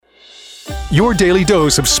your daily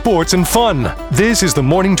dose of sports and fun. This is the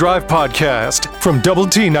Morning Drive Podcast from Double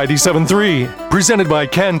T 97.3, presented by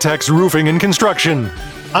Cantex Roofing and Construction.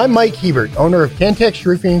 I'm Mike Hebert, owner of Cantex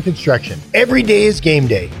Roofing and Construction. Every day is game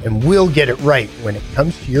day, and we'll get it right when it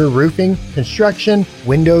comes to your roofing, construction,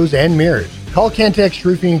 windows, and mirrors. Call Cantex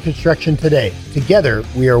Roofing and Construction today. Together,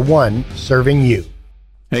 we are one serving you.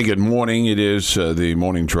 Hey, good morning. It is the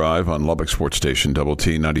Morning Drive on Lubbock Sports Station, Double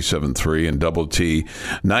T 97.3 and Double T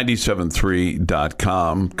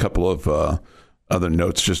 97.3.com. A couple of other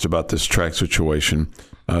notes just about this track situation.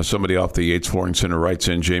 Somebody off the Yates Flooring Center writes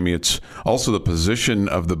in, Jamie, it's also the position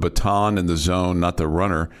of the baton in the zone, not the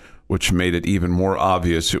runner, which made it even more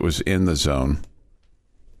obvious it was in the zone.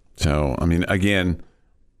 So, I mean, again,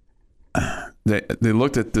 they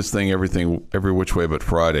looked at this thing, every which way but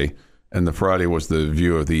Friday. And the Friday was the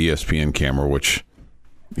view of the ESPN camera, which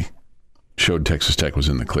showed Texas Tech was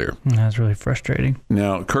in the clear. That's really frustrating.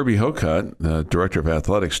 Now, Kirby Hocutt, the director of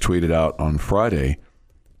athletics, tweeted out on Friday,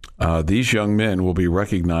 these young men will be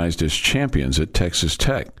recognized as champions at Texas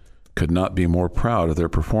Tech. Could not be more proud of their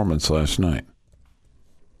performance last night.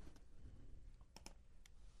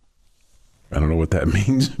 I don't know what that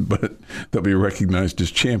means, but they'll be recognized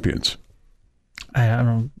as champions. I don't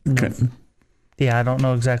know. Okay. Yeah, I don't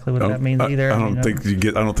know exactly what that means either. I don't think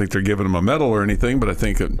they're giving them a medal or anything, but I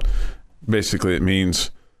think basically it means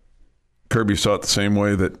Kirby saw it the same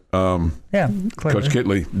way that Coach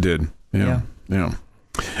Kitley did. Yeah.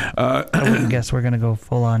 I wouldn't guess we're going to go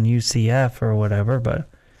full on UCF or whatever, but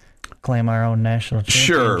claim our own national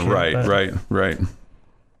championship. Sure, right.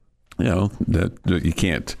 You know that you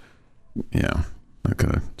can't. Yeah, not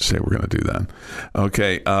going to say we're going to do that.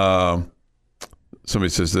 Okay.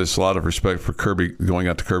 Somebody says this, a lot of respect for Kirby, going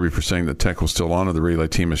out to Kirby for saying that Tech will still honor the relay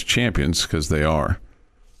team as champions because they are.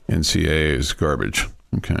 NCAA is garbage.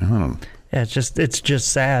 Okay, I don't know. Yeah, it's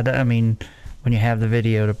just sad. I mean, when you have the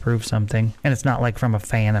video to prove something, and it's not like from a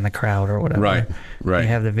fan in a crowd or whatever. Right. You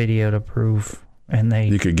have the video to prove, and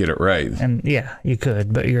you could get it right. And yeah, you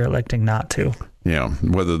could, but you're electing not to. Yeah,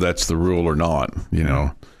 whether that's the rule or not, you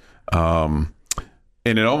know.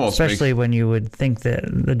 And it almost especially when you would think that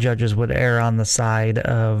the judges would err on the side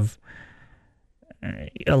of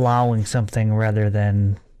allowing something rather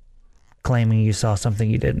than claiming you saw something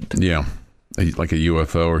you didn't. Yeah, like a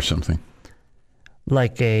UFO or something.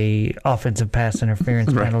 Like a offensive pass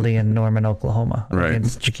interference penalty in Norman, Oklahoma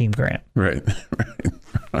against Jakeem Grant. Right.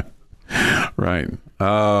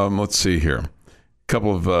 Let's see here. A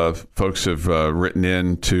couple of folks have written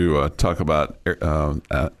in to talk about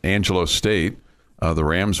Angelo State. The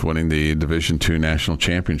Rams winning the Division II national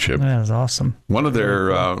championship. That was awesome. One of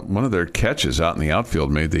their catches out in the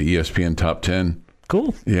outfield made the ESPN top 10.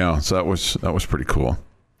 Cool. Yeah, so that was pretty cool.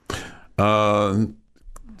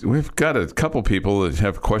 We've got a couple people that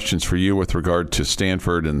have questions for you with regard to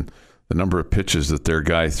Stanford and the number of pitches that their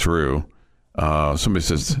guy threw. Somebody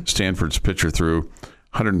says Stanford's pitcher threw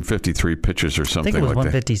 153 pitches or something like that. I think it was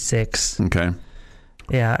 156. Okay.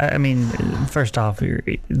 Yeah, I mean, first off,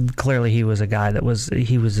 clearly he was a guy that was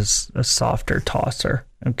a softer tosser.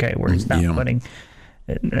 Okay, where he's not putting.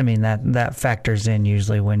 I mean that factors in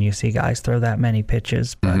usually when you see guys throw that many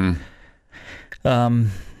pitches, but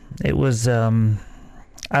it was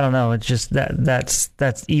I don't know. It's just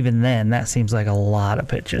that's even then that seems like a lot of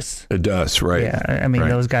pitches. It does, right? Yeah, I mean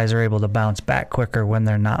those guys are able to bounce back quicker when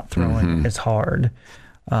they're not throwing as hard.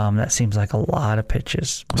 That seems like a lot of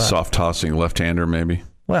pitches. But, soft tossing left-hander, maybe?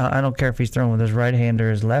 Well, I don't care if he's throwing with his right hand or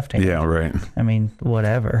his left hand. Yeah, right. I mean,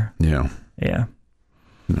 whatever. Yeah. No.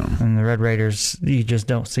 And the Red Raiders, you just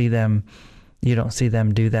don't see them. You don't see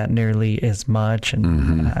them do that nearly as much.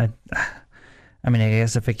 And I mean, I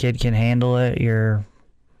guess if a kid can handle it, you're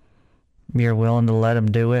willing to let him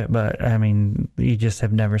do it. But I mean, you just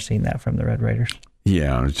have never seen that from the Red Raiders.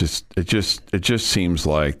 Yeah, it just seems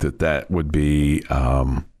like that would be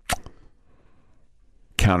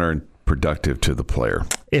counterproductive to the player.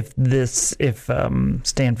 If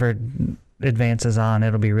Stanford advances on,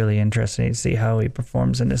 it'll be really interesting to see how he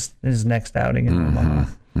performs in his next outing in Omaha.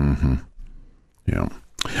 Yeah.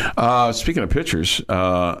 Speaking of pitchers,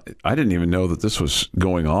 I didn't even know that this was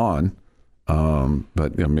going on.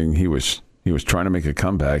 But I mean, he was trying to make a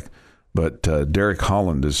comeback, but Derek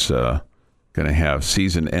Holland is going to have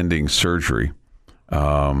season-ending surgery.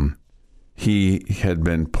 He had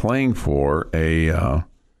been playing for an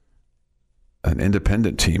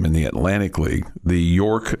independent team in the Atlantic League, the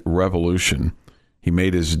York Revolution. He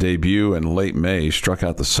made his debut in late May, struck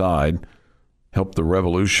out the side, helped the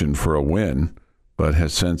Revolution for a win, but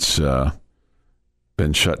has since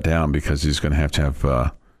been shut down because he's going to have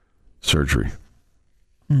surgery.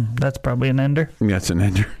 That's probably an ender. Yeah, it's an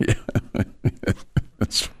ender. Yeah.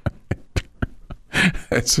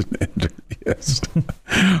 That's an ender. Yes.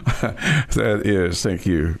 That is. Thank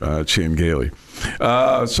you, Chin Gailey.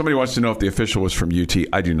 Somebody wants to know if the official was from UT.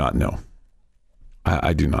 I do not know.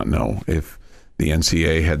 I do not know if the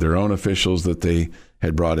NCAA had their own officials that they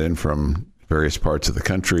had brought in from various parts of the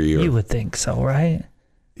country. Or, you would think so, right?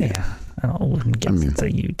 Yeah. I wouldn't guess it's a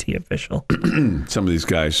UT official. Some of these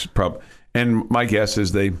guys probably, and my guess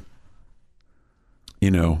is they,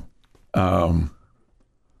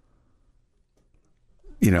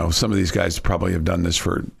 some of these guys probably have done this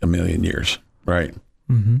for a million years, right?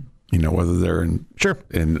 Mm-hmm. Whether they're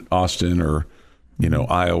in Austin or,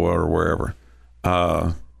 Iowa or wherever.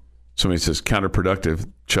 Somebody says counterproductive,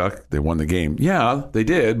 Chuck, they won the game. Yeah, they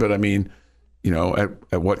did. But I mean,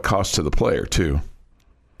 at what cost to the player too?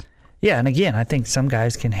 Yeah. And again, I think some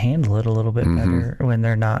guys can handle it a little bit better when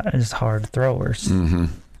they're not as hard throwers. Mm-hmm.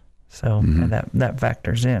 So and that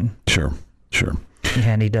factors in. Sure. Yeah,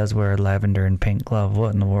 and he does wear a lavender and pink glove.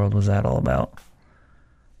 What in the world was that all about?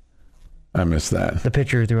 I missed that. The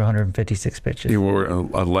pitcher threw 156 pitches. He wore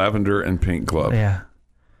a lavender and pink glove. Yeah.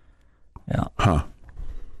 Huh.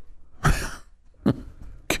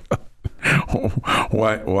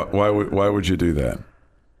 Why would you do that?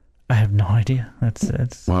 I have no idea.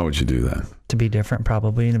 That's. Why would you do that? To be different,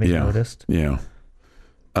 probably, and to be noticed. Yeah.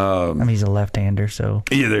 He's a left-hander, so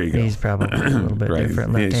there you go. He's probably a little bit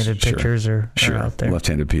different. Left-handed pitchers are out there.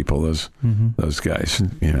 Left-handed people, those guys,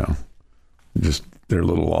 just they're a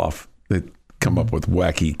little off. They come up with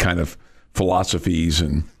wacky kind of philosophies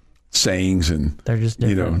and sayings, and they're just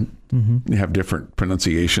different. You have different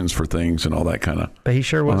pronunciations for things and all that kind of. But he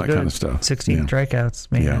sure was all that good. Kind of stuff. 16 strikeouts,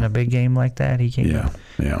 man. In a big game like that, he came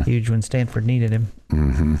huge when Stanford needed him.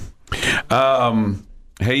 Mm-hmm.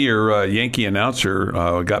 Hey, your Yankee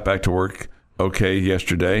announcer got back to work okay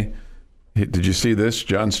yesterday. Did you see this,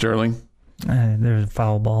 John Sterling? There's a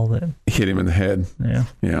foul ball that hit him in the head.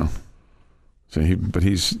 Yeah. So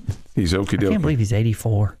he's okie dokie. I can't believe he's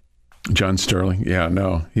 84. John Sterling. Yeah,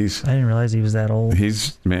 no, I didn't realize he was that old. He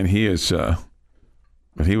is. But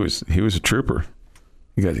he was a trooper.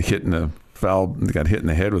 He got hit in the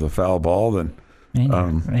head with a foul ball. Then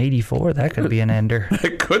 84. That could be an ender.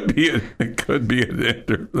 It could be an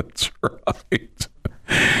ender. That's right.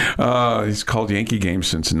 He's called Yankee games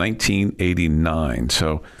since 1989.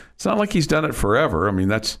 So it's not like he's done it forever. I mean,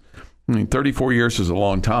 34 years is a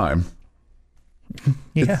long time.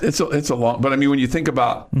 Yeah, it's a long. But I mean, when you think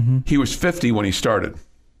about, he was 50 when he started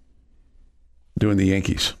doing the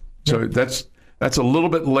Yankees. So that's a little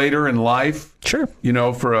bit later in life. Sure.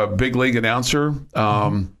 For a big league announcer.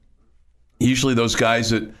 Usually those guys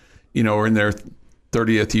that, are in their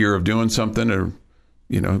 30th year of doing something, or,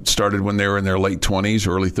 started when they were in their late 20s,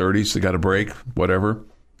 early 30s, they got a break, whatever.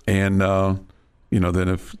 And,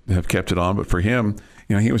 then have kept it on. But for him,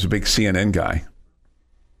 he was a big CNN guy.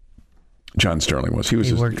 John Sterling was.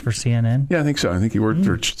 He worked for CNN? Yeah, I think so. I think he worked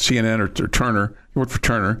for CNN or Turner. He worked for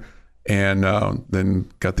Turner and then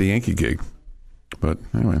got the Yankee gig. But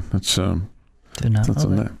anyway, that's on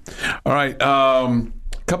that. All right.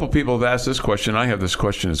 A couple people have asked this question. I have this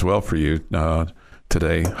question as well for you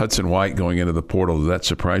today. Hudson White going into the portal, did that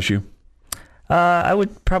surprise you? I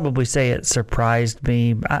would probably say it surprised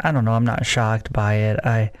me. I don't know. I'm not shocked by it.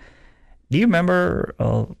 Do you remember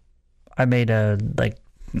I made a, I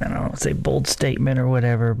don't know, say bold statement or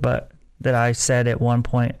whatever, but that I said at one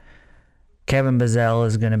point, Kevin Bizzell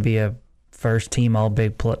is going to be a first-team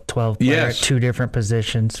All-Big 12 player at two different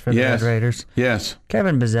positions for the Red Raiders. Yes.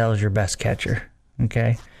 Kevin Bizzell is your best catcher,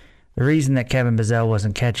 okay? The reason that Kevin Bizzell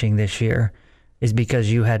wasn't catching this year is because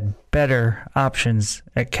you had better options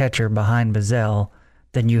at catcher behind Bizzell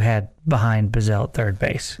than you had behind Bizzell at third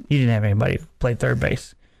base. You didn't have anybody who played third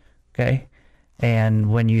base, okay?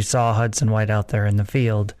 And when you saw Hudson White out there in the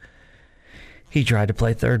field, he tried to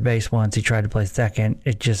play third base once. He tried to play second.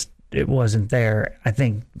 It wasn't there. I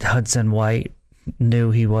think Hudson White knew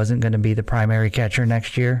he wasn't going to be the primary catcher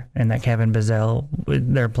next year, and that Kevin Bizzell,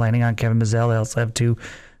 they're planning on Kevin Bizzell. They also have two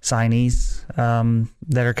signees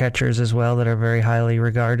that are catchers as well that are very highly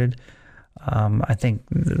regarded. I think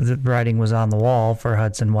the writing was on the wall for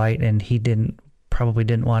Hudson White, and he probably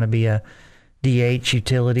didn't want to be a DH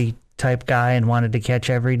utility type guy and wanted to catch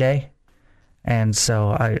every day. And so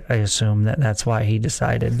I assume that's why he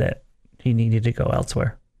decided that he needed to go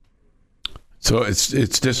elsewhere. So it's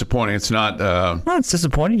disappointing. It's not. Well, it's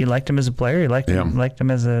disappointing. You liked him as a player. You liked him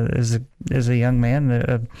as a young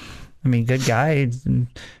man. Good guy,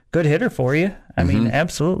 good hitter for you. I mean,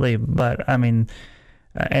 absolutely. But I mean,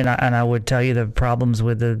 and I would tell you the problems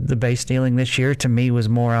with the base stealing this year to me was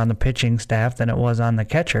more on the pitching staff than it was on the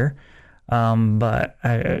catcher. But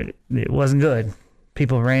it wasn't good.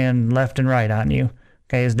 People ran left and right on you.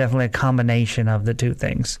 Okay, it's definitely a combination of the two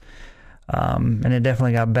things. And it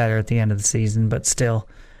definitely got better at the end of the season, but still,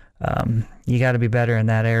 you got to be better in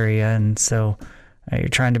that area. And so you're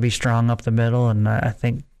trying to be strong up the middle, and I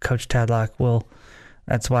think Coach Tadlock will.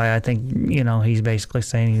 That's why I think, he's basically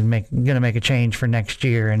saying he's going to make a change for next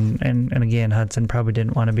year. And again, Hudson probably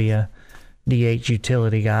didn't want to be a DH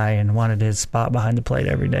utility guy and wanted his spot behind the plate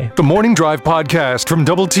every day. The Morning Drive podcast from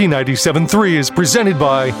Double T 97.3 is presented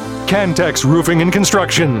by Cantex Roofing and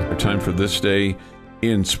Construction. Time for this day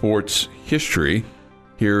in sports history.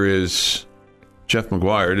 Here is Jeff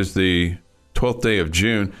McGuire. It is the 12th day of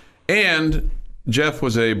June, and Jeff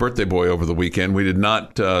was a birthday boy over the weekend. We did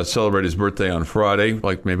not celebrate his birthday on Friday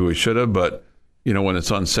like maybe we should have, but when it's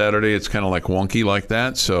on Saturday, it's kind of like wonky like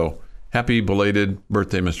that. So happy belated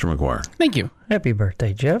birthday, Mr. McGuire. Thank you. Happy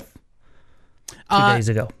birthday, Jeff. 2 days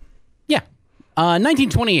ago. Yeah.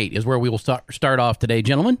 1928 is where we will start off today,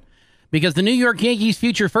 gentlemen, because the New York Yankees'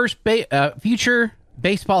 future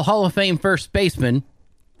Baseball Hall of Fame first baseman,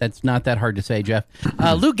 that's not that hard to say, Jeff,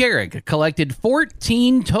 Lou Gehrig collected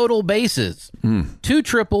 14 total bases, 2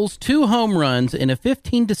 triples, 2 home runs, in a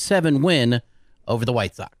 15-7 win over the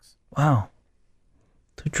White Sox. Wow.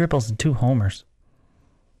 2 triples and 2 homers.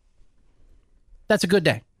 That's a good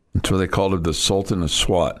day. That's why they called him the Sultan of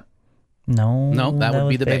SWAT. No, that would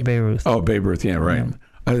be the Babe Ruth. Oh, Babe Ruth. Yeah, right.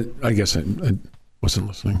 Yeah. I guess I wasn't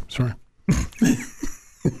listening. Sorry.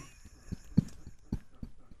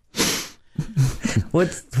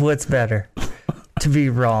 What's better, to be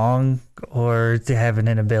wrong or to have an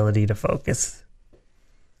inability to focus?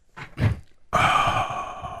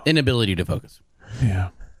 Inability to focus. Yeah.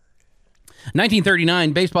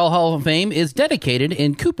 1939 Baseball Hall of Fame is dedicated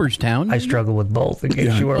in Cooperstown. I struggle with both, in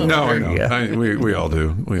case you were No, I wondering. know. Yeah. We all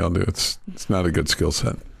do. We all do. It's not a good skill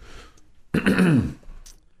set.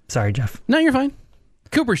 Sorry, Jeff. No, you're fine.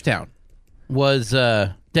 Cooperstown was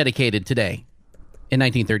dedicated today in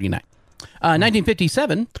 1939.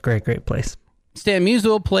 1957. It's a great place. Stan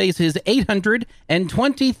Musial plays his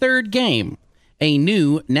 823rd game, a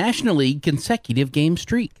new National League consecutive game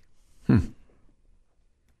streak.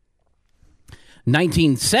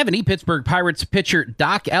 1970, Pittsburgh Pirates pitcher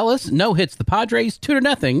Doc Ellis no-hits the Padres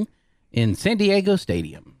 2-0 in San Diego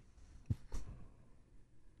Stadium.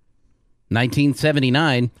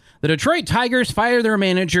 1979, the Detroit Tigers fire their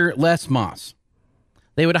manager, Les Moss.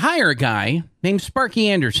 They would hire a guy named Sparky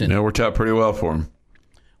Anderson. It worked out pretty well for him.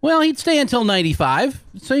 Well, he'd stay until 95,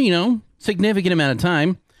 so, significant amount of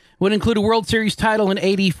time. Would include a World Series title in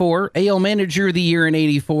 84, AL Manager of the Year in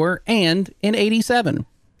 84, and in 87.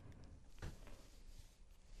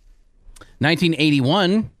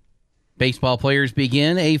 1981, baseball players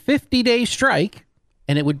begin a 50-day strike,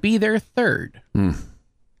 and it would be their third.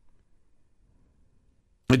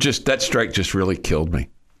 That strike just really killed me.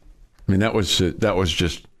 I mean, that was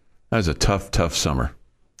a tough summer.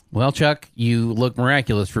 Well, Chuck, you look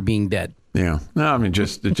miraculous for being dead. Yeah. No, I mean,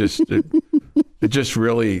 it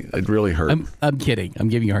really hurt. I'm kidding. I'm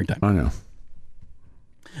giving you a hard time. I know.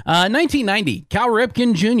 1990, Cal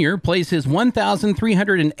Ripken Jr. plays his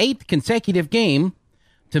 1,308th consecutive game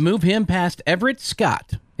to move him past Everett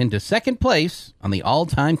Scott into second place on the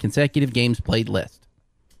all-time consecutive games played list.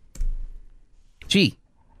 Gee,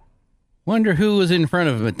 wonder who was in front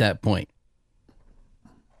of him at that point.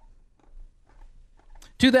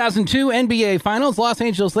 2002 NBA Finals, Los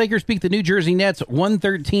Angeles Lakers beat the New Jersey Nets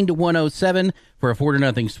 113-107 for a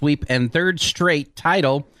 4-0 sweep and third straight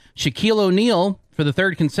title. Shaquille O'Neal, for the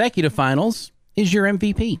third consecutive finals, is your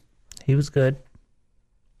MVP. He was good.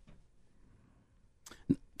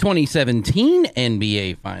 2017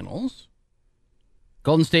 NBA Finals.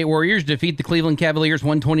 Golden State Warriors defeat the Cleveland Cavaliers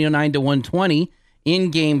 129-120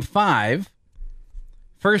 in Game 5.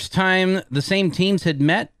 First time the same teams had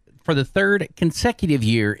met for the third consecutive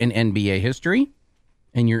year in NBA history.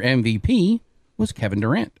 And your MVP was Kevin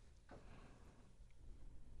Durant.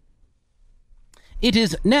 It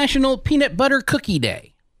is National Peanut Butter Cookie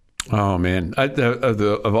Day. Oh, man.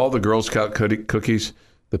 Of all the Girl Scout cookies,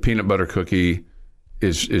 the peanut butter cookie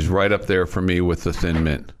is right up there for me with the Thin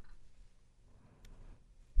Mint.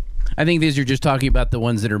 I think these are just talking about the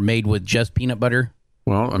ones that are made with just peanut butter.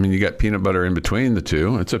 Well, I mean, you got peanut butter in between the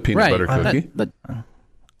two. It's a peanut butter cookie. But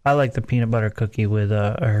I like the peanut butter cookie with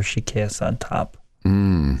a Hershey Kiss on top.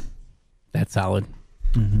 That's solid.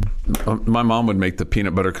 Mm-hmm. My mom would make the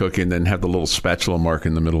peanut butter cookie and then have the little spatula mark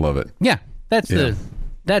in the middle of it. Yeah, that's the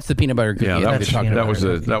peanut butter cookie. Yeah,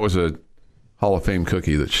 that was a Hall of Fame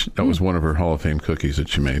cookie that was one of her Hall of Fame cookies that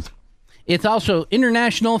she made. It's also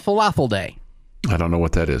International Falafel Day. I don't know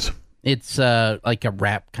what that is. It's like a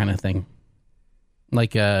wrap kind of thing.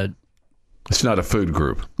 Like a It's not a food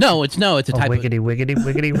group. No, it's a type wiggity, of...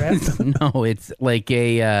 wiggity wrap? No, it's like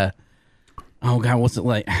a... oh, God, what's it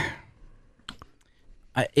like?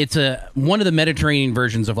 It's one of the Mediterranean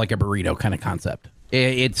versions of like a burrito kind of concept.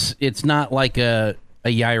 It's not like a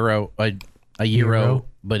gyro, a gyro,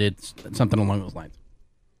 but it's something along those lines.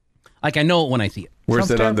 Like I know it when I see it. Where's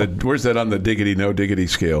that on the diggity no diggity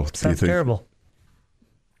scale? Sounds terrible.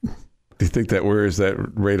 Do you think where is that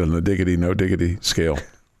rate on the diggity no diggity scale?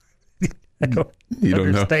 I don't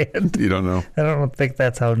understand. You don't know? I don't think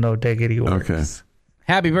that's how no diggity works. Okay.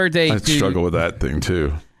 Happy birthday I to... struggle with that thing,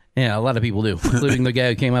 too. Yeah, a lot of people do, including the guy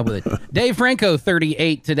who came up with it. Dave Franco,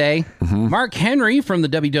 38 today. Mm-hmm. Mark Henry from the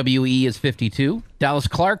WWE is 52. Dallas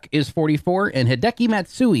Clark is 44. And Hideki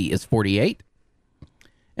Matsui is 48.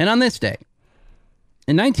 And on this day,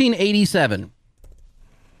 in 1987,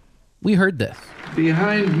 we heard this.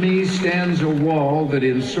 Behind me stands a wall that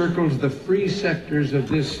encircles the free sectors of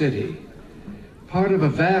this city, part of a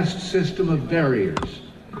vast system of barriers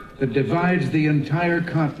that divides the entire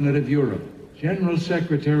continent of Europe. General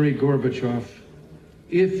Secretary Gorbachev,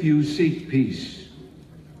 if you seek peace,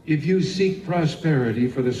 if you seek prosperity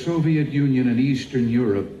for the Soviet Union and Eastern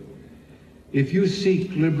Europe, if you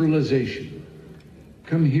seek liberalization,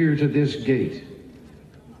 come here to this gate.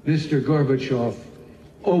 Mr. Gorbachev,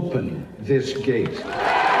 open this gate.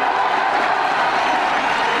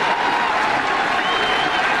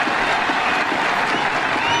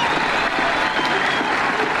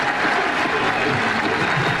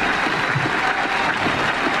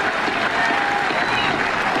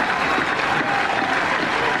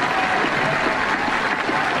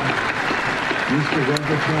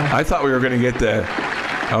 I thought we were going to get the...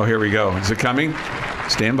 Oh, here we go. Is it coming?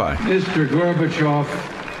 Stand by. Mr. Gorbachev,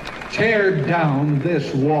 tear down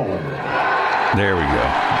this wall. There we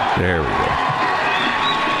go. There we go.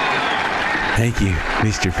 Thank you,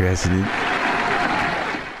 Mr. President.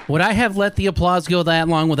 Would I have let the applause go that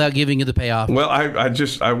long without giving you the payoff? Well, I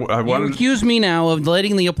wanted... You accuse me now of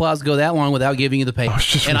letting the applause go that long without giving you the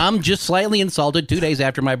payoff. And I'm just slightly insulted 2 days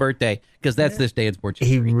after my birthday, because that's this day in sports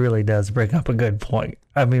history. He really does bring up a good point.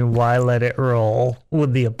 I mean, why let it roll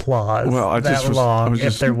with the applause long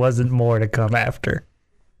if there wasn't more to come after?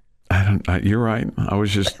 You're right. I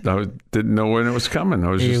didn't know when it was coming. I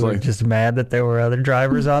was you were just mad that there were other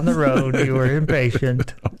drivers on the road. You were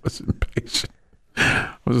impatient. I was impatient.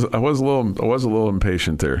 I was a little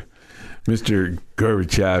impatient there. Mr.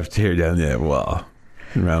 Gorbachev, tear down that wall.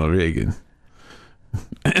 Ronald Reagan.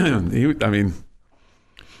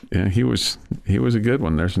 He was a good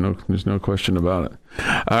one. There's no question about it.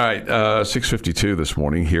 All right, 6:52 this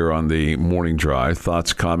morning here on the Morning Drive.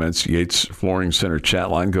 Thoughts, comments, Yates Flooring Center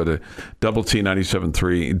chat line. Go to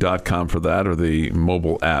doublet973.com for that, or the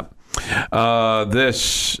mobile app.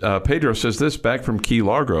 Pedro says this back from Key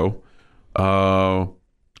Largo.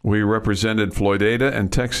 We represented Floydada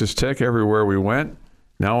and Texas Tech everywhere we went.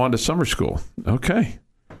 Now on to summer school. Okay.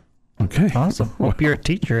 Awesome. Hope you're a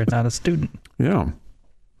teacher and not a student. Yeah.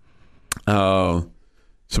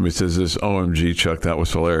 Somebody says this, OMG, Chuck, that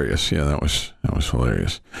was hilarious. Yeah, that was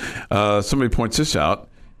hilarious. Somebody points this out.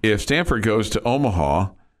 If Stanford goes to Omaha,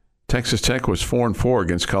 Texas Tech was 4-4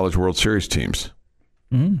 against College World Series teams.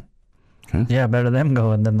 Mm. Okay. Yeah, better them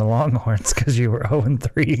going than the Longhorns because you were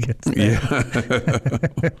 0-3 against them.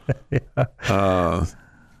 Yeah.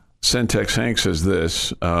 Centex Hank says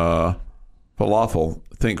this. Falafel,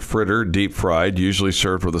 think fritter, deep fried, usually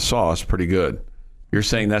served with a sauce. Pretty good. You're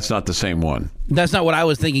saying that's not the same one. That's not what I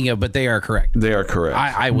was thinking of, but they are correct. They are correct.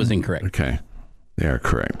 I was incorrect. Okay. They are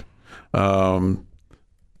correct.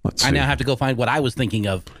 Let's see. I now have to go find what I was thinking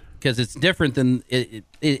of because it's different than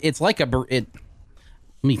it's like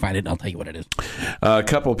let me find it and I'll tell you what it is. A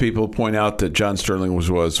couple of people point out that John Sterling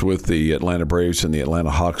was with the Atlanta Braves and the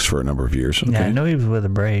Atlanta Hawks for a number of years. Okay? Yeah, I know he was with the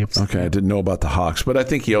Braves. Okay, I didn't know about the Hawks, but I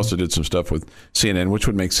think he also did some stuff with CNN, which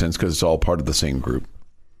would make sense because it's all part of the same group.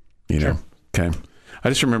 You know? Okay. I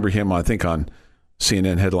just remember him, I think, on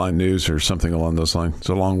CNN Headline News or something along those lines,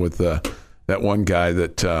 along with that one guy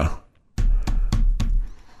that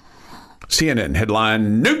CNN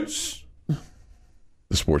Headline News,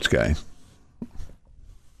 the sports guy.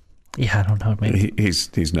 Yeah, I don't know. Maybe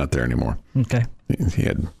he's not there anymore. Okay. He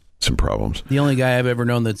had some problems. The only guy I've ever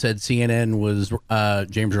known that said CNN was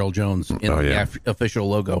James Earl Jones in the official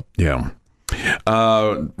logo. Yeah.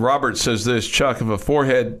 Robert says this, Chuck, if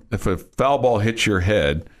a foul ball hits your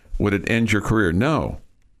head, would it end your career? No,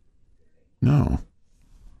 I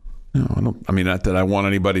don't. I mean, not that I want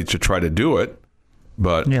anybody to try to do it,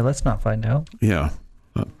 but yeah, let's not find out. Yeah.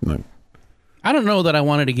 No. I don't know that I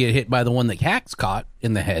wanted to get hit by the one that Cax caught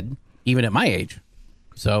in the head, even at my age.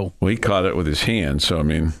 So he caught it with his hand. So I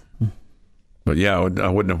mean, But yeah, I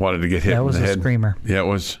wouldn't have wanted to get hit in the head. That was a screamer. Yeah, it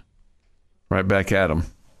was right back at him.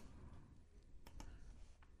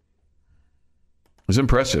 It was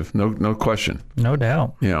impressive, no question. No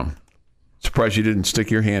doubt. Yeah. Surprised you didn't stick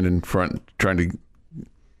your hand in front trying to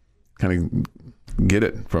kind of get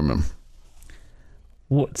it from him.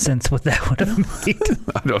 What sense would that would have made?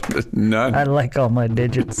 I don't. None. I like all my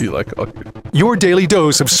digits. You like all Your daily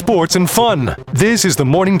dose of sports and fun. This is the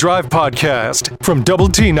Morning Drive Podcast from Double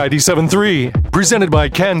T 97.3, presented by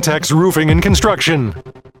Cantex Roofing and Construction.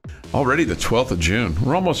 Already the 12th of June.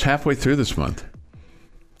 We're almost halfway through this month.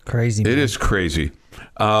 Crazy. It is crazy.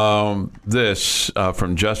 This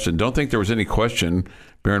from Justin. Don't think there was any question.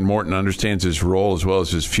 Baron Morton understands his role as well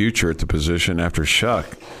as his future at the position after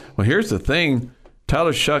Shuck. Well, here's the thing.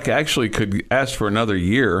 Tyler Shuck actually could ask for another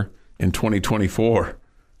year in 2024.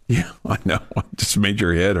 Yeah, I know. Just made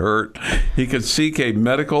your head hurt. He could seek a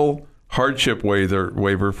medical hardship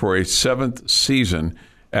waiver for a 7th season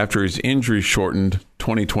after his injury-shortened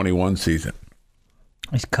 2021 season.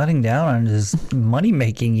 He's cutting down on his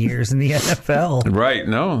money-making years in the NFL. Right.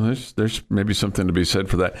 No, there's maybe something to be said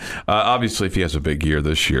for that. Obviously, if he has a big year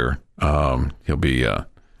this year, he'll be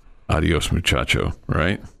adios muchacho,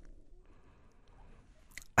 right?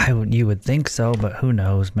 You would think so, but who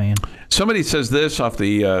knows, man? Somebody says this off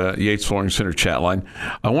the Yates Flooring Center chat line.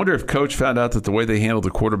 I wonder if Coach found out that the way they handled the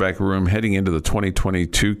quarterback room heading into the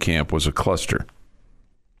 2022 camp was a cluster.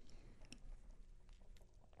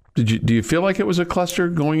 Do you feel like it was a cluster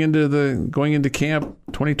going into camp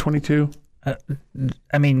 2022?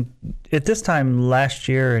 I mean, at this time last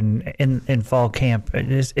year and in fall camp,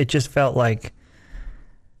 it just felt like,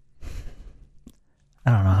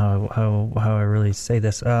 I don't know how I really say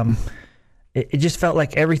this. It just felt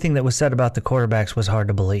like everything that was said about the quarterbacks was hard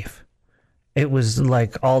to believe. It was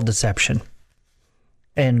like all deception.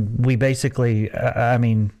 And we basically,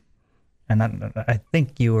 and I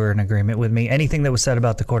think you were in agreement with me. Anything that was said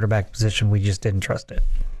about the quarterback position, we just didn't trust it.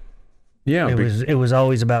 Yeah. It was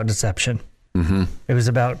always about deception. Mm-hmm. It was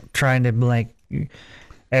about trying to like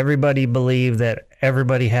everybody believe that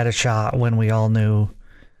everybody had a shot when we all knew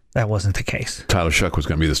that wasn't the case. Tyler Shuck was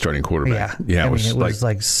going to be the starting quarterback. Yeah. It was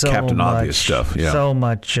like so Captain much, Obvious stuff. Yeah. So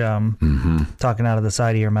much talking out of the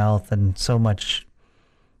side of your mouth and so much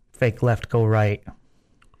fake left, go right.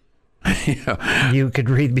 Yeah. You could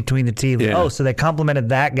read between the tea leaves. Yeah. Oh, so they complimented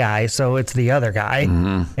that guy, so it's the other guy.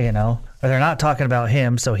 Mm-hmm. Or they're not talking about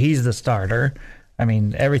him, so he's the starter. I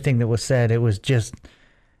mean, everything that was said, it was just,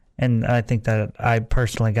 and I think that I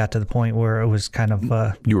personally got to the point where it was kind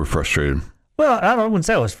of. You were frustrated. Well, I wouldn't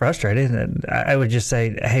say I was frustrated. I would just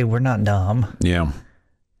say, hey, we're not dumb. Yeah.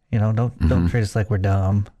 Don't treat us like we're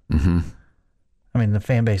dumb. Mm-hmm. I mean, the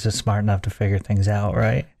fan base is smart enough to figure things out,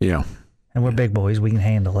 right? Yeah. And we're big boys. We can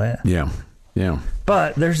handle it. Yeah. Yeah.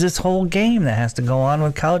 But there's this whole game that has to go on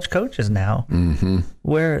with college coaches now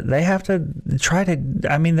where they have to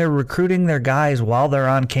they're recruiting their guys while they're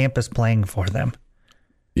on campus playing for them.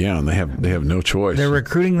 Yeah, and they have no choice. They're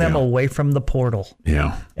recruiting them away from the portal.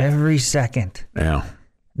 Yeah. Every second. Yeah.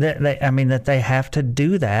 That they have to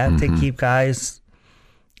do that to keep guys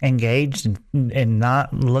engaged and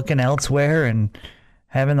not looking elsewhere and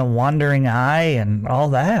having the wandering eye and all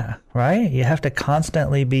that, right? You have to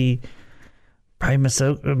constantly be probably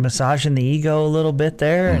massaging the ego a little bit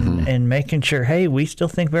there and making sure, hey, we still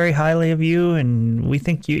think very highly of you and we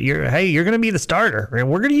think you're going to be the starter. And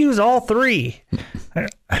we're going to use all three.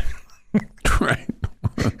 Right.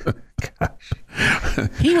 Gosh.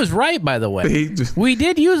 He was right, by the way. We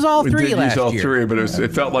did use all three last year. We did use all three, but it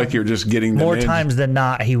felt like you're just getting them more in. times than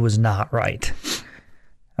not, he was not right.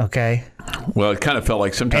 Okay. Well, it kind of felt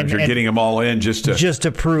like sometimes you're getting them all in just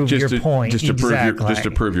to prove your point. Just to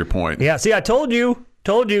prove your point. Yeah. See, I told you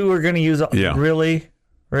we're going to use. Yeah. Really.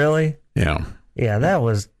 Yeah. Yeah. That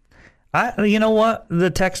was. You know what? The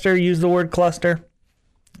texter used the word cluster.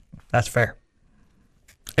 That's fair.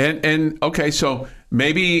 And okay, so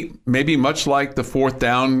maybe much like the fourth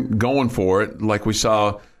down going for it, like we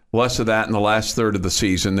saw less of that in the last third of the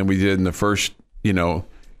season than we did in the first 8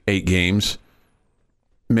 games.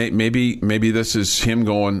 Maybe this is him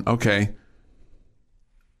going, okay,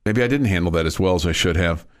 maybe I didn't handle that as well as I should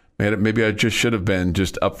have. Maybe I just should have been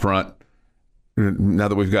just up front. Now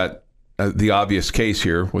that we've got the obvious case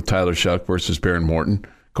here with Tyler Shuck versus Baron Morton,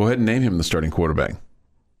 go ahead and name him the starting quarterback.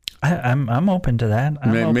 I'm open to that.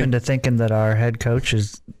 I'm open to thinking that our head coach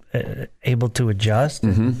is able to adjust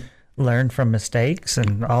and learn from mistakes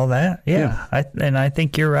and all that. Yeah. I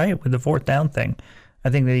think you're right with the fourth down thing. I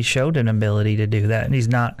think that he showed an ability to do that, and he's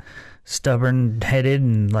not stubborn-headed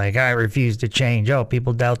and like, I refuse to change. Oh,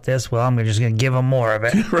 people doubt this. Well, I'm just going to give them more of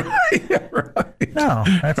it. Right. No,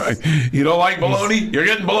 that's right. You don't like bologna? You're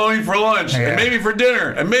getting bologna for lunch, Yeah. and maybe for dinner,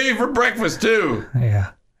 and maybe for breakfast too.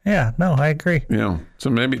 Yeah. No, I agree. So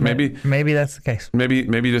maybe that's the case.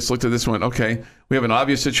 Maybe just looked at this one. Okay, we have an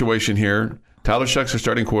obvious situation here. Tyler Shuck's our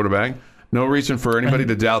starting quarterback. No reason for anybody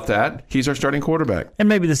to doubt that. He's our starting quarterback. And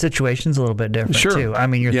maybe the situation's a little bit different, too. I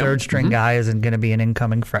mean, your third string guy isn't going to be an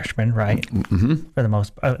incoming freshman, right? Mm-hmm. For the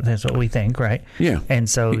most part, that's what we think, right? Yeah. And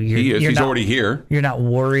so he's already here. You're not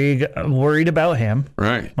worried about him.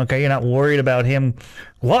 Right. Okay, you're not worried about him.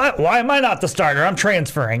 What? Why am I not the starter? I'm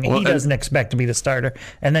transferring. Well, he doesn't expect to be the starter.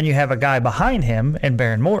 And then you have a guy behind him, and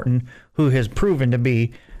Baron Morton, who has proven to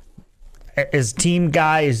be as team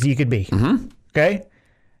guy as you could be. Mm-hmm. Okay?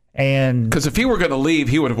 And because if he were going to leave,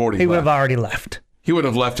 he would have already left. He would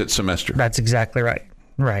have left at semester. That's exactly right.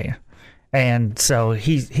 Right. And so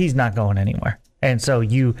he's not going anywhere. And so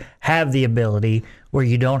you have the ability where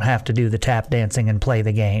you don't have to do the tap dancing and play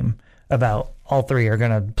the game about all three are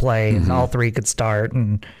going to play and all three could start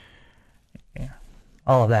and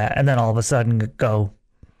all of that. And then all of a sudden go,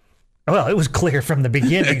 well, it was clear from the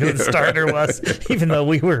beginning who the starter was, even though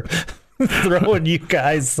we were throwing you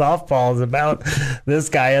guys softballs about this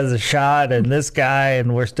guy has a shot and this guy,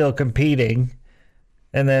 and we're still competing.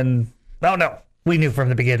 And then, oh no, we knew from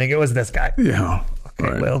the beginning it was this guy. Yeah.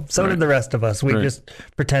 Okay, right. Well, so did the rest of us. We just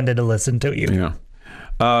pretended to listen to you.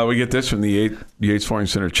 Yeah. We get this from the Yates Flooring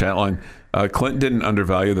Center chat line. Clinton didn't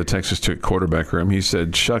undervalue the Texas Tech quarterback room. He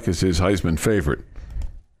said Shuck is his Heisman favorite.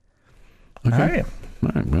 Okay. All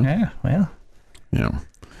right. Well. Yeah. Well. Yeah.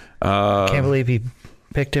 Can't believe he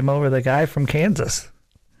picked him over the guy from Kansas.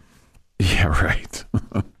 Yeah, right.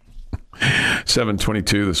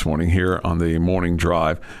 7:22 this morning here on the morning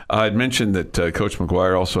drive. I had mentioned that Coach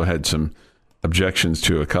McGuire also had some objections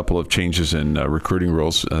to a couple of changes in recruiting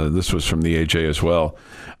rules. This was from the AJ as well.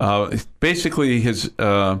 Basically, his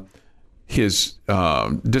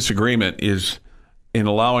disagreement is in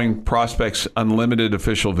allowing prospects unlimited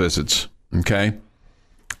official visits. Okay,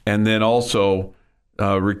 and then also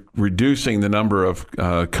reducing the number of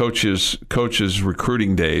coaches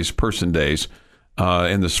recruiting days, person days,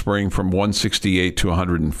 in the spring from 168 to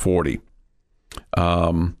 140.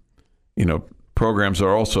 Programs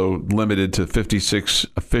are also limited to 56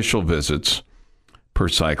 official visits per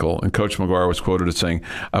cycle. And Coach McGuire was quoted as saying,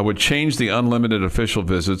 "I would change the unlimited official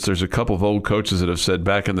visits. There's a couple of old coaches that have said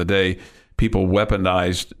back in the day, people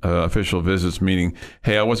weaponized official visits, meaning,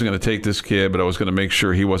 hey, I wasn't going to take this kid, but I was going to make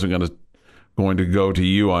sure he wasn't going to go to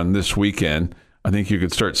you on this weekend." I think you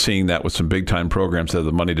could start seeing that with some big-time programs that have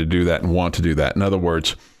the money to do that and want to do that. In other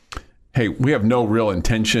words, hey, we have no real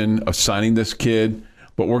intention of signing this kid,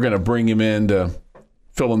 but we're going to bring him in to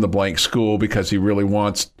fill in the blank school because he really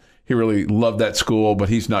loved that school, but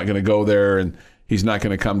he's not going to go there and he's not going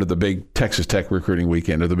to come to the big Texas Tech recruiting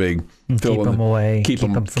weekend or the big keep him away, keep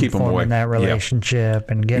him from forming that relationship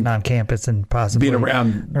and getting on campus and possibly being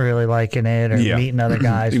around, really liking it or meeting other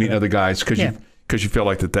guys. Meeting other guys because you feel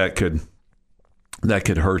like that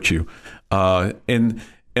could hurt you. And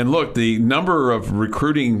look, the number of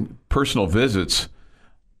recruiting personal visits,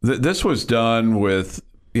 this was done with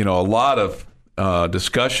a lot of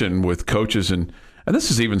discussion with coaches, and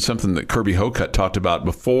this is even something that Kirby Hocutt talked about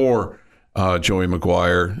before Joey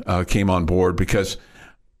McGuire came on board, because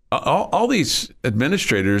all these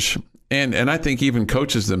administrators and I think even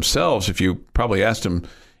coaches themselves, if you probably asked them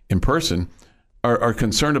in person, are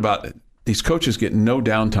concerned about these coaches getting no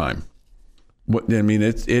downtime. I mean,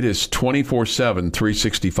 it is 24/7,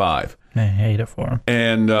 365. I hate it for them.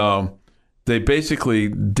 And they basically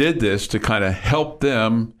did this to kind of help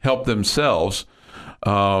themselves.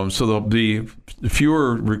 So there'll be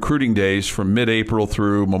fewer recruiting days from mid-April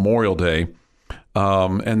through Memorial Day.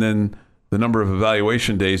 And then the number of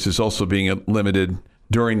evaluation days is also being limited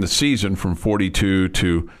during the season from 42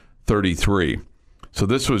 to 33. So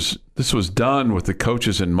this was done with the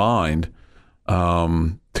coaches in mind,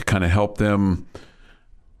 to kind of help them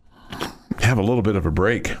have a little bit of a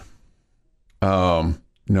break.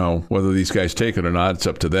 Whether these guys take it or not, it's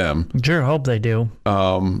up to them. Sure, hope they do.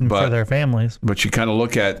 But for their families. But you kind of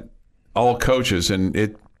look at all coaches, and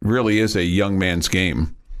it really is a young man's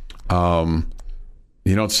game. You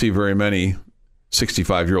don't see very many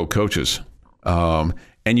 65-year-old coaches, and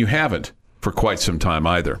you haven't for quite some time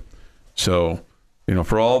either. So,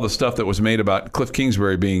 for all the stuff that was made about Cliff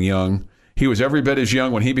Kingsbury being young, he was every bit as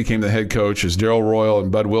young when he became the head coach as Darrell Royal and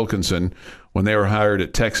Bud Wilkinson when they were hired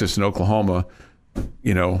at Texas and Oklahoma.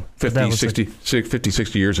 50,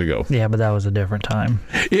 60 years ago. Yeah, but that was a different time.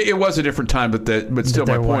 It was a different time, but still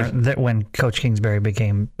my point. When Coach Kingsbury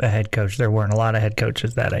became a head coach, there weren't a lot of head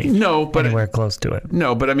coaches that age. No, but anywhere close to it.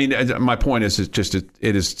 No, but I mean, my point is, it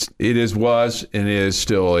was and is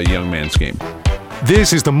still a young man's game.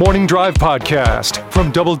 This is the Morning Drive Podcast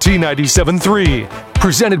from Double T 97.3,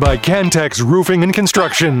 presented by Cantex Roofing and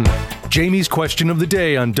Construction. Jamie's question of the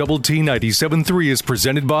day on Double T 97.3 is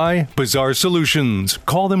presented by Bizarre Solutions.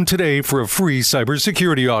 Call them today for a free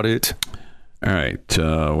cybersecurity audit. All right,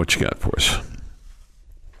 what you got for us? All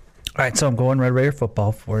right, so I'm going Red Raider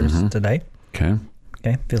football for us today. Okay.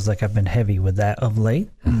 Feels like I've been heavy with that of late.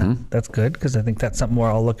 That's good because I think that's something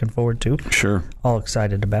we're all looking forward to. Sure. All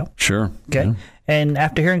excited about. Sure. Okay. Yeah. And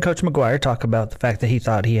after hearing Coach McGuire talk about the fact that he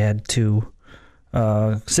thought he had two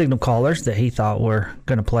signal callers that he thought were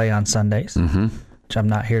going to play on Sundays, which I'm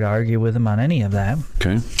not here to argue with him on any of that.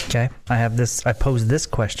 Okay. I pose this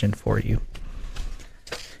question for you.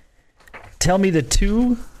 Tell me the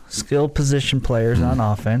two skilled position players on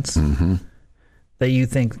offense that you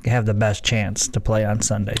think have the best chance to play on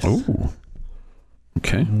Sundays. Oh.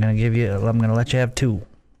 Okay. I'm going to let you have two.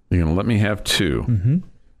 You're going to let me have two.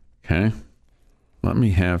 Okay. Let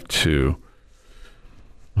me have two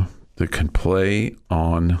that can play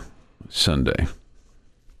on Sunday.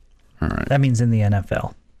 All right. That means in the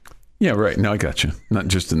NFL. Yeah, right. No, I got you. Not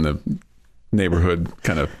just in the neighborhood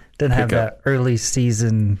kind of. Didn't have that early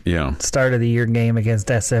season start of the year game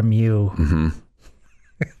against SMU.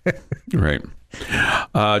 Right.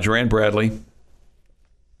 Duran Bradley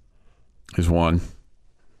is one.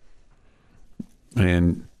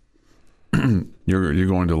 And you're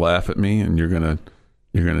going to laugh at me, and you're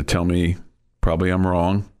gonna tell me probably I'm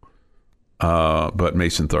wrong. But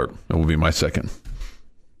Mason Tharp, that will be my second.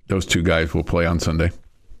 Those two guys will play on Sunday.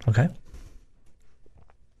 Okay.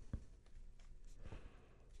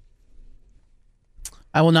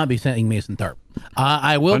 I will not be saying Mason Tharp.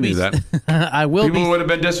 I will be. That. I will. People would have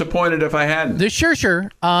been disappointed if I hadn't.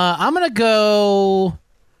 Sure. I'm gonna go.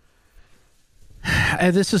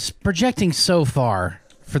 This is projecting so far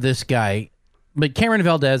for this guy, but Cameron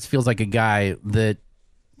Valdez feels like a guy that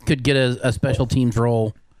could get a special teams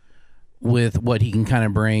role with what he can kind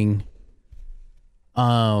of bring,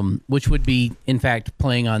 which would be, in fact,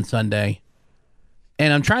 playing on Sunday.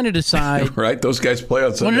 And I'm trying to decide. Right, those guys play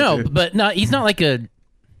on Sunday. Well, no, but no, he's not like a.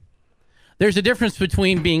 There's a difference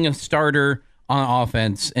between being a starter on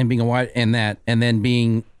offense and being a wide and then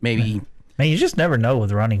being maybe. Man, you just never know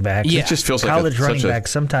with running backs. Yeah. It just feels college like running backs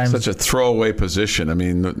sometimes such a throwaway position. I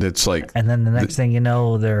mean, it's like. And then the next thing you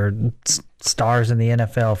know, they're stars in the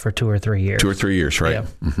NFL for 2 or 3 years. 2 or 3 years, right?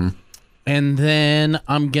 Yeah. And then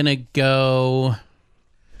I'm gonna go.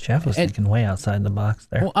 Jeff was thinking way outside the box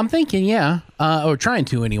there. Well, I'm thinking, or trying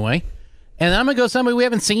to anyway. And I'm gonna go somebody we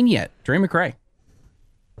haven't seen yet, Dre McRae.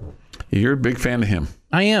 You're a big fan of him.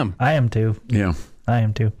 I am. I am too. Yeah. I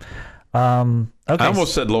am too. Okay. I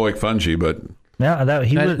almost said Loic Fungi, but yeah, that'd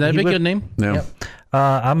be a good name. No. Yep.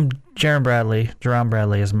 I'm Jaron Bradley. Jerron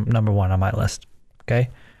Bradley is number one on my list. Okay.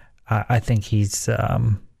 I think he's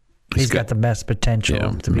got the best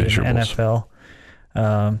potential to be an NFL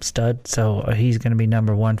stud. So he's going to be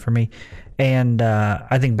number one for me. And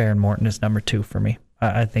I think Baron Morton is number two for me.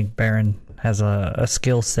 I think Baron has a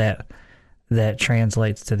skill set that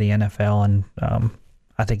translates to the NFL, and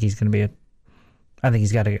I think he's going to be I think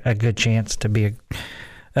he's got a good chance to be an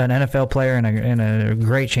NFL player and a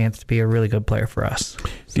great chance to be a really good player for us.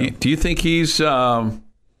 So, do you think he's? Do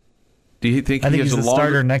you think I think he's the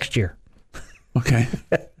starter next year? Okay.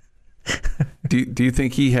 Do you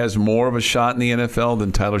think he has more of a shot in the NFL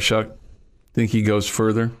than Tyler Shuck? Think he goes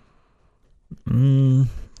further?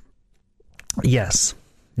 Yes.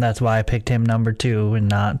 That's why I picked him number two and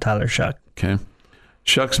not Tyler Shuck. Okay.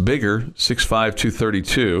 Shuck's bigger, 6'5",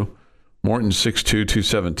 232. Morton's 6'2",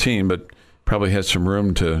 217, but probably has some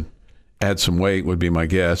room to add some weight, would be my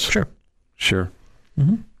guess. Sure.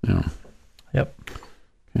 Mm-hmm. Yeah. Yep.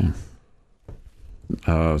 Okay.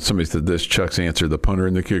 Somebody said this, Chuck's answer, the punter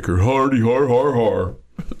and the kicker, hardy, har.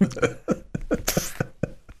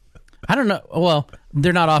 I don't know. Well,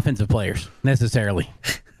 they're not offensive players necessarily.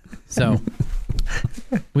 So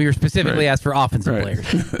we were specifically asked for offensive players.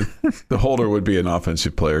 The holder would be an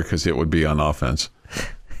offensive player because it would be on offense.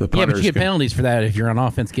 The but you get penalties for that if you're on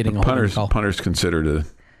offense getting a holding call. Punter's considered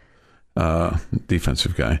a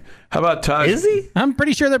defensive guy. How about Taj? Is he? I'm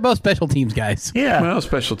pretty sure they're both special teams guys. Yeah. Well,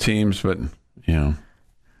 special teams, but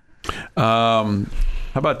how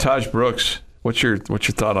about Taj Brooks? What's your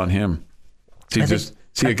thought on him? Is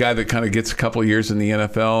he a guy that kind of gets a couple years in the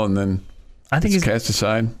NFL and then I think he's cast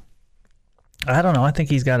aside? I don't know. I think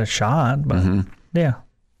he's got a shot, but Yeah.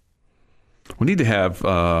 We need to have...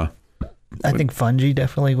 I think Fungi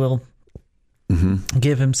definitely will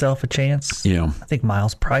give himself a chance. Yeah. I think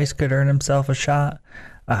Miles Price could earn himself a shot.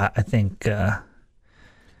 I think...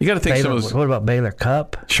 you got to think Baylor, some of those... What about Baylor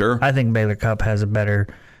Cup? Sure. I think Baylor Cup has a better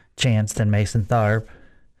chance than Mason Tharp,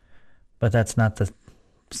 but that's not the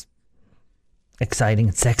exciting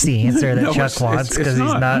and sexy answer that Chuck wants because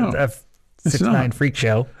he's not a 6'9" freak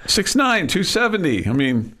show. 6'9", 270. I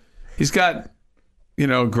mean, he's got,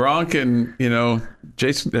 Gronk and,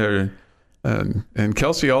 Jason and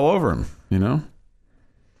Kelsey all over him,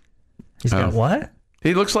 He's got what?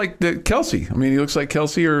 He looks like Kelsey. I mean, he looks like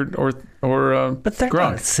Kelsey or But they're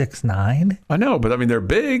Gronk. not 6'9". I know, but I mean, they're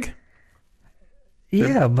big.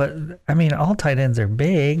 Yeah, but I mean, all tight ends are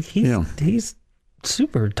big. He's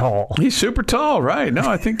super tall. He's super tall, right? No,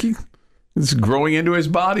 I think he's growing into his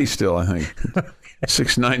body still, I think.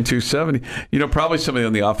 6'9", 270. Probably somebody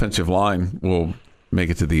on the offensive line will make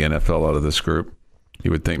it to the NFL out of this group.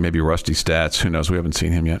 You would think maybe Rusty Stats. Who knows? We haven't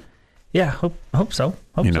seen him yet. Yeah, hope so.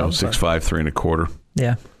 6'5", 3 1/4.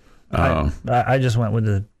 Yeah. I just went with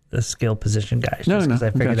the skill position guys just because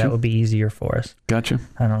I figured that would be easier for us. Gotcha.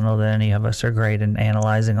 I don't know that any of us are great in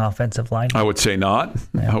analyzing offensive line. I would say not.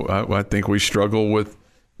 Yeah. I think we struggle with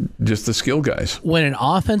just the skill guys. When an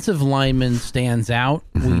offensive lineman stands out,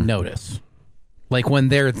 we notice. Like when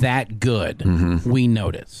they're that good, we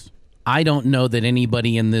notice. I don't know that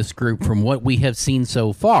anybody in this group, from what we have seen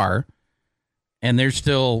so far, and there's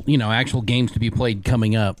still, actual games to be played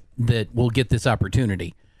coming up, that will get this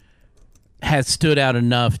opportunity, has stood out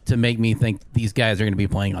enough to make me think these guys are going to be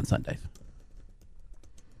playing on Sundays.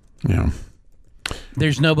 Yeah.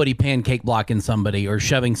 There's nobody pancake blocking somebody or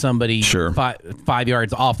shoving somebody 5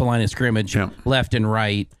 yards off the line of scrimmage, left and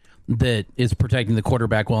right, that is protecting the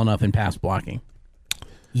quarterback well enough in pass blocking.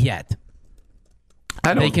 Yet.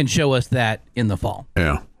 They can show us that in the fall.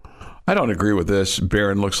 Yeah. I don't agree with this.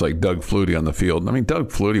 Barron looks like Doug Flutie on the field. I mean, Doug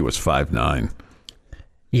Flutie was 5'9".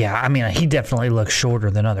 Yeah, I mean, he definitely looks shorter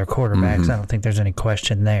than other quarterbacks. I don't think there's any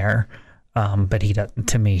question there. But he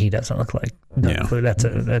doesn't look like Doug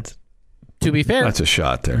Flutie. That's to be fair. That's a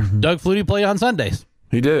shot there. Doug Flutie played on Sundays.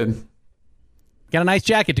 He did. Got a nice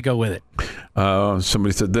jacket to go with it.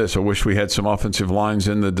 Somebody said this. I wish we had some offensive lines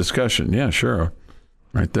in the discussion. Yeah, sure.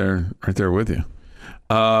 Right there with you.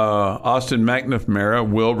 Austin McNamara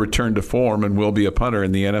will return to form and will be a punter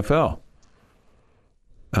in the NFL.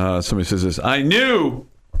 Somebody says this. I knew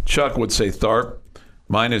Chuck would say Tharp.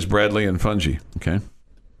 Mine is Bradley and Fungi. Okay.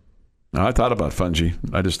 Now, I thought about Fungi.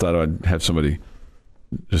 I just thought I'd have somebody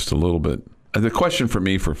just a little bit. The question for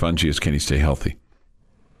me for Fungi is, can he stay healthy?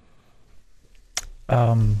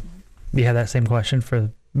 You had that same question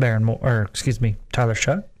for Tyler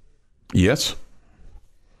Shuck? Yes.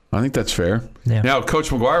 I think that's fair. Yeah. Now, Coach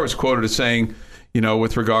McGuire was quoted as saying,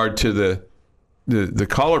 with regard to the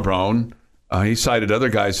collarbone, he cited other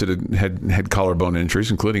guys that had collarbone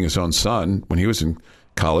injuries, including his own son when he was in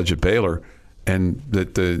college at Baylor, and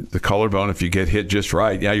that the collarbone, if you get hit just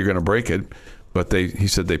right, you're going to break it. But he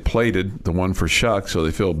said they plated the one for Shuck, so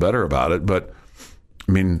they feel better about it. But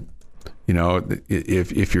I mean,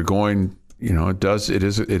 if you're going, it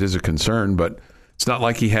is a concern, but it's not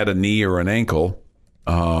like he had a knee or an ankle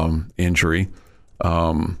injury.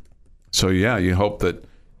 So you hope that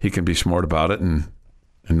he can be smart about it and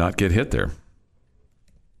not get hit there.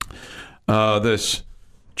 This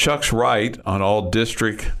Chuck's right on all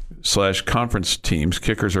district/conference teams.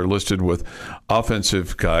 Kickers are listed with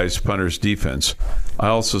offensive guys, punters, defense. I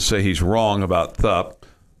also say he's wrong about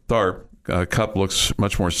Tharp. Cup looks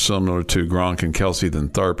much more similar to Gronk and Kelsey than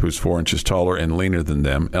Tharp, who's 4 inches taller and leaner than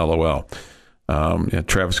them. LOL.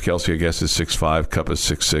 Travis Kelsey, I guess, is 6'5". Cup is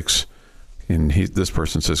 6'6". And this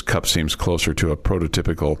person says Cup seems closer to a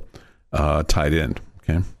prototypical tight end.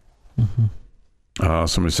 Okay.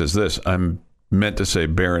 Somebody says this. I'm meant to say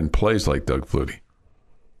Barron plays like Doug Flutie.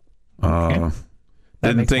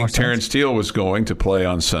 Didn't think Terrence Steele was going to play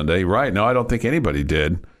on Sunday. Right. No, I don't think anybody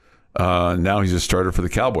did. Now he's a starter for the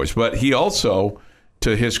Cowboys. But he also,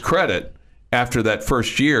 to his credit, after that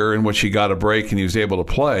first year in which he got a break and he was able to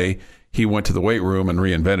play, he went to the weight room and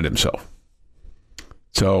reinvented himself.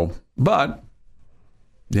 So, but,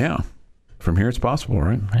 from here it's possible,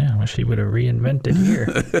 right? Yeah, I wish he would have reinvented here.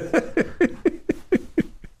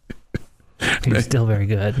 He was still very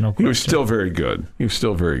good. No question. He was still very good. He was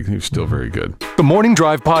still very good. The Morning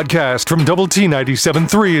Drive podcast from Double T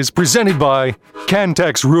 97.3 is presented by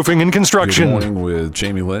Cantex Roofing and Construction. Good morning with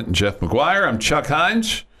Jamie Lent and Jeff McGuire. I'm Chuck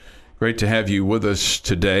Heinz. Great to have you with us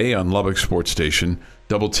today on Lubbock Sports Station,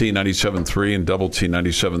 Double T 97.3 and Double T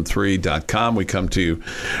 97.3.com. We come to you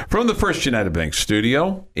from the First United Bank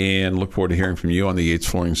studio and look forward to hearing from you on the Yates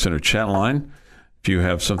Flooring Center chat line. If you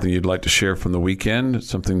have something you'd like to share from the weekend,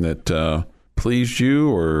 something that pleased you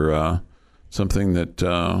or something that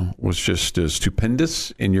was just stupendous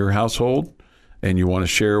in your household and you want to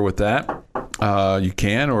share with that, you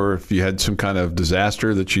can. Or if you had some kind of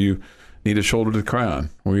disaster that you need a shoulder to cry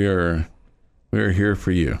on, we are here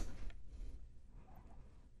for you.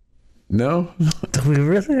 No? Do we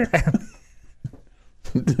really?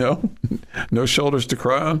 No shoulders to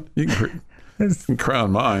cry on? You can cry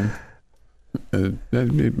on mine.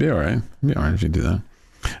 That'd be all right. Be all right if you do that.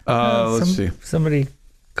 Let's see. Somebody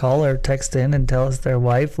call or text in and tell us their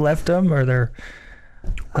wife left them or their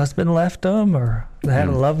husband left them or they had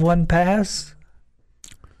a loved one pass.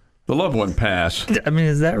 The loved one pass. I mean,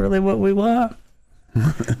 is that really what we want?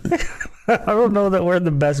 I don't know that we're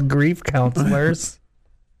the best grief counselors.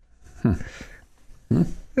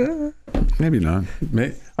 Maybe not.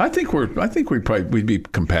 I think we'd be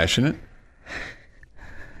compassionate.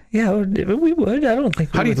 Yeah, we would. I don't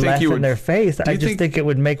think we would laugh in their face. I just think it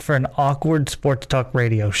would make for an awkward sports talk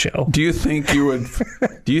radio show. Do you think you would?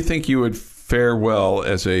 Do you think you would fare well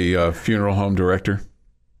as a funeral home director?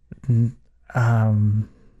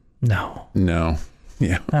 No. No.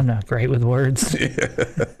 Yeah. I'm not great with words.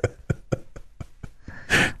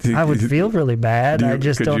 I would feel really bad. I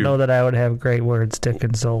just don't know that I would have great words to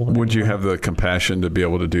console. Would you have the compassion to be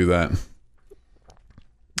able to do that?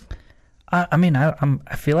 I mean, I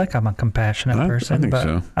feel like I'm a compassionate person, I think but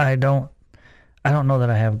so. I don't know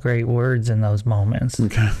that I have great words in those moments.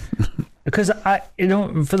 Okay. Because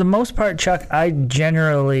for the most part, Chuck, I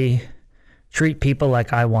generally treat people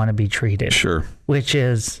like I want to be treated. Sure. Which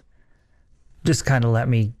is just kind of let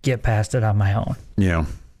me get past it on my own. Yeah.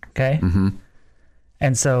 Okay? Mm-hmm.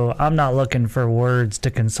 And so I'm not looking for words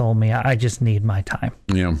to console me. I just need my time.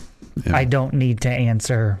 Yeah. I don't need to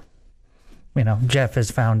answer. Jeff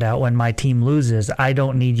has found out when my team loses, I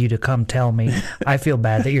don't need you to come tell me I feel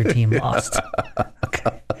bad that your team lost.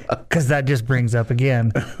 Because that just brings up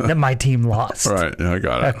again that my team lost. Right. Yeah, I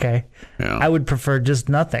got it. Okay. Yeah. I would prefer just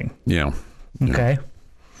nothing. Yeah. Okay.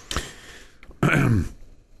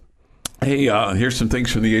 Hey, here's some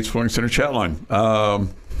things from the Yates Flooring Center chat line.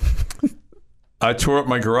 I tore up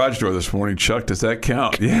my garage door this morning, Chuck. Does that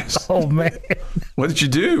count? Yes. Oh, man. What did you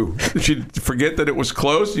do? Did you forget that it was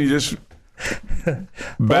closed and you just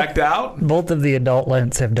backed out? Both of the adult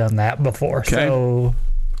Lents have done that before. Okay. So,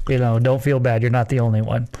 don't feel bad. You're not the only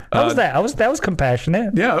one. How was that? That was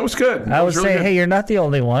compassionate. Yeah, that was good. I was saying, hey, you're not the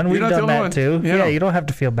only one. We've done that too. Yeah, you don't have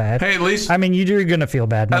to feel bad. Hey, at least. I mean, you're going to feel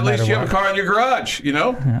bad no matter what. At least you have a car in your garage,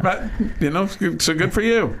 Yeah. So good for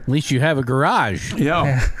you. At least you have a garage.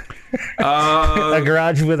 Yeah. A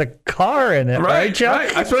garage with a car in it, right, Chuck?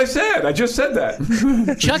 Right. That's what I said. I just said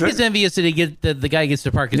that. Chuck is envious that the guy gets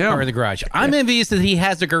to park his car in the garage. I'm envious that he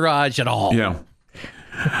has a garage at all. Yeah.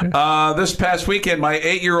 This past weekend, my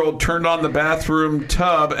 8-year-old turned on the bathroom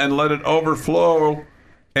tub and let it overflow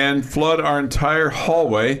and flood our entire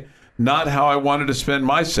hallway. Not how I wanted to spend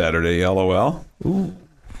my Saturday, LOL. Ooh.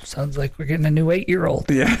 Sounds like we're getting a new 8-year-old.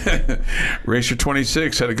 Yeah. Racer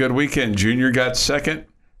 26 had a good weekend. Junior got second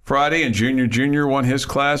Friday, and Junior won his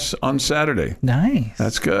class on Saturday. Nice.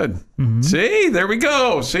 That's good. Mm-hmm. See, there we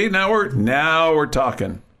go. See, now we're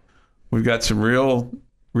talking. We've got some real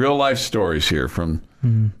life stories here from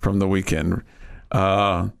the weekend.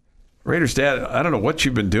 Raiders dad, I don't know what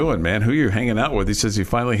you've been doing, man. Who you're hanging out with? He says he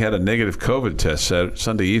finally had a negative COVID test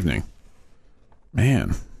Sunday evening.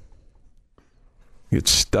 Man, you get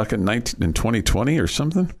stuck in 2020 or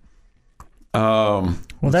something. Well,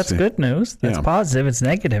 that's good news. That's positive. It's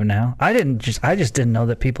negative now. I just didn't know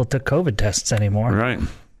that people took COVID tests anymore. Right.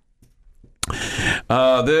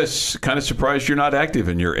 This kind of surprised you're not active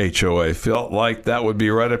in your HOA. Felt like that would be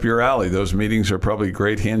right up your alley. Those meetings are probably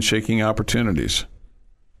great handshaking opportunities.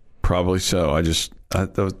 Probably so. I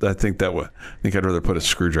think I'd rather put a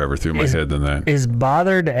screwdriver through my head than that. As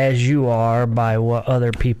bothered as you are by what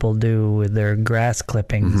other people do with their grass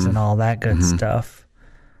clippings and all that good stuff,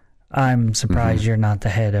 I'm surprised you're not the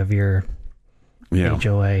head of your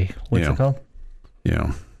HOA. What's it called?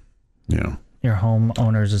 Yeah. Your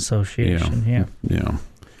homeowners association. Yeah.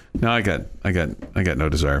 No, I got no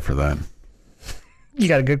desire for that. You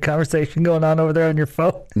got a good conversation going on over there on your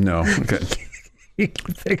phone? No. Okay. You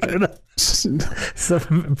can pick it up.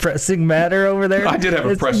 Some pressing matter over there? I did have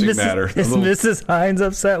a pressing matter. Is Mrs. Heinz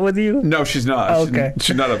upset with you? No, she's not. Okay.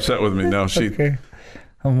 She's not upset with me. No, Okay.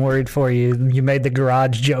 I'm worried for you. You made the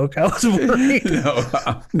garage joke. I was worried.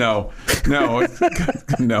 No.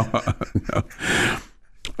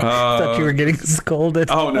 Thought you were getting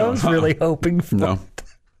scolded. Oh, no. I was really hoping for No.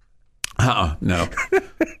 it. No.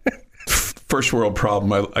 First world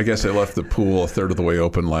problem. I guess I left the pool a third of the way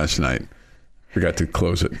open last night. Forgot to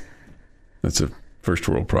close it. That's a first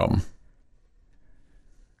world problem.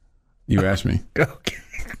 You asked me. Okay.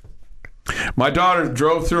 My daughter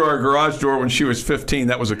drove through our garage door when she was 15.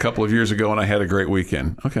 That was a couple of years ago, and I had a great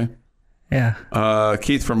weekend. Okay. Yeah.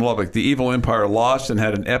 Keith from Lubbock. The Evil Empire lost and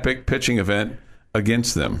had an epic pitching event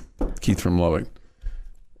against them. Keith from Lubbock.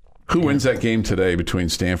 Who wins that game today between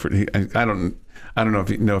Stanford? I don't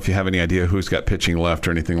know if you have any idea who's got pitching left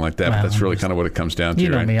or anything like that, but that's really kind of what it comes down to, You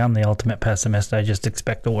know right? me, I'm the ultimate pessimist. I just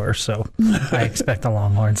expect the worst, so I expect the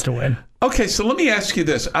Longhorns to win. Okay, so let me ask you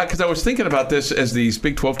this, because I was thinking about this as these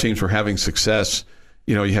Big 12 teams were having success.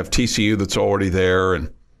 You know, you have TCU that's already there, and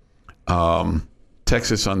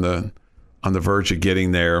Texas on the verge of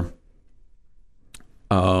getting there.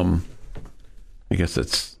 I guess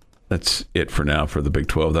that's it for now for the Big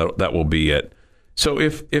 12. That will be it. So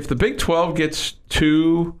if the Big 12 gets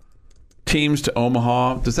 2 teams to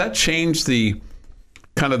Omaha, does that change the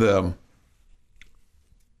kind of the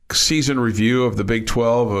season review of the Big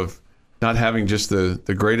 12 of not having just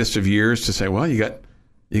the greatest of years to say, well, you got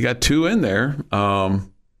 2 in there,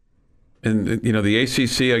 and you know the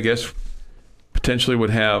ACC, I guess, potentially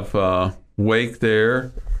would have Wake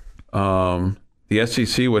there. The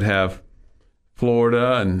SEC would have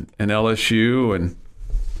Florida and LSU, and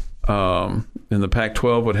the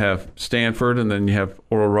Pac-12 would have Stanford, and then you have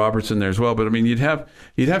Oral Roberts in there as well. But I mean, you'd have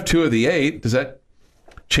 2 of the 8. Does that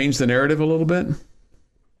change the narrative a little bit?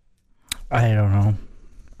 I don't know.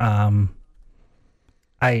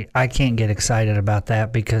 I can't get excited about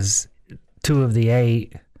that because 2 of the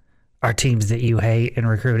 8 are teams that you hate and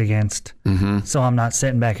recruit against. Mm-hmm. So I'm not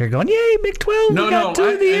sitting back here going, "Yay, Big 12! We got 2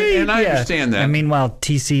 of the 8." And I understand that. And meanwhile,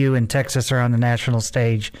 TCU and Texas are on the national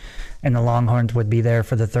stage, and the Longhorns would be there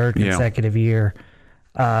for the 3rd consecutive year.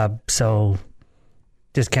 So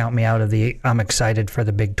just count me out of the I'm excited for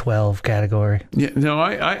the Big 12 category. Yeah, no,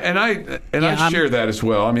 I share that as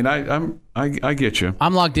well. I mean, I get you.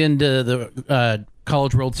 I'm locked into the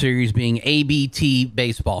College World Series being ABT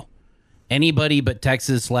baseball. Anybody but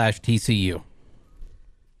Texas/TCU.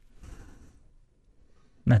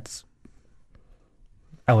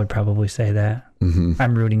 I would probably say that. Mm-hmm.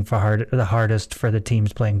 I'm rooting for the hardest for the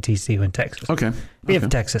teams playing TCU and Texas. Okay. If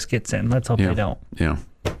Texas gets in, let's hope they don't. Yeah.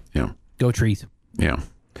 Go Trees. Yeah.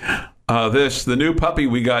 The new puppy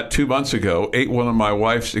we got 2 months ago ate one of my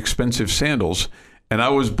wife's expensive sandals, and I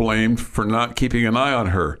was blamed for not keeping an eye on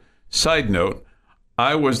her. Side note,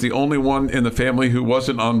 I was the only one in the family who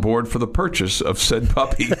wasn't on board for the purchase of said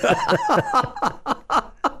puppy.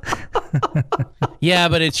 Yeah,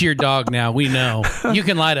 but it's your dog now. We know. You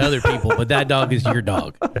can lie to other people, but that dog is your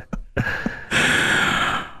dog.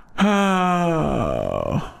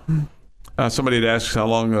 Somebody had asked how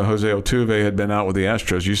long Jose Altuve had been out with the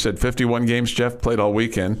Astros. You said 51 games, Jeff, played all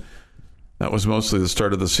weekend. That was mostly the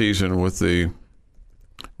start of the season with the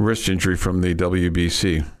wrist injury from the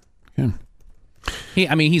WBC. Yeah.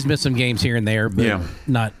 He's missed some games here and there, but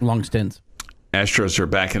not long stints. Astros are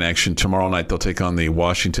back in action tomorrow night. They'll take on the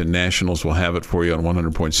Washington Nationals. We'll have it for you on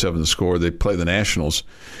 100.7 The Score. They play the Nationals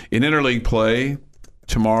in interleague play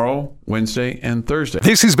tomorrow, Wednesday, and Thursday.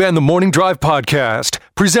 This has been the Morning Drive Podcast,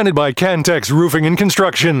 presented by Cantex Roofing and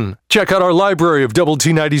Construction. Check out our library of Double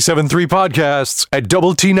T 97.3 podcasts at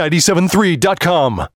doublet97.3.com.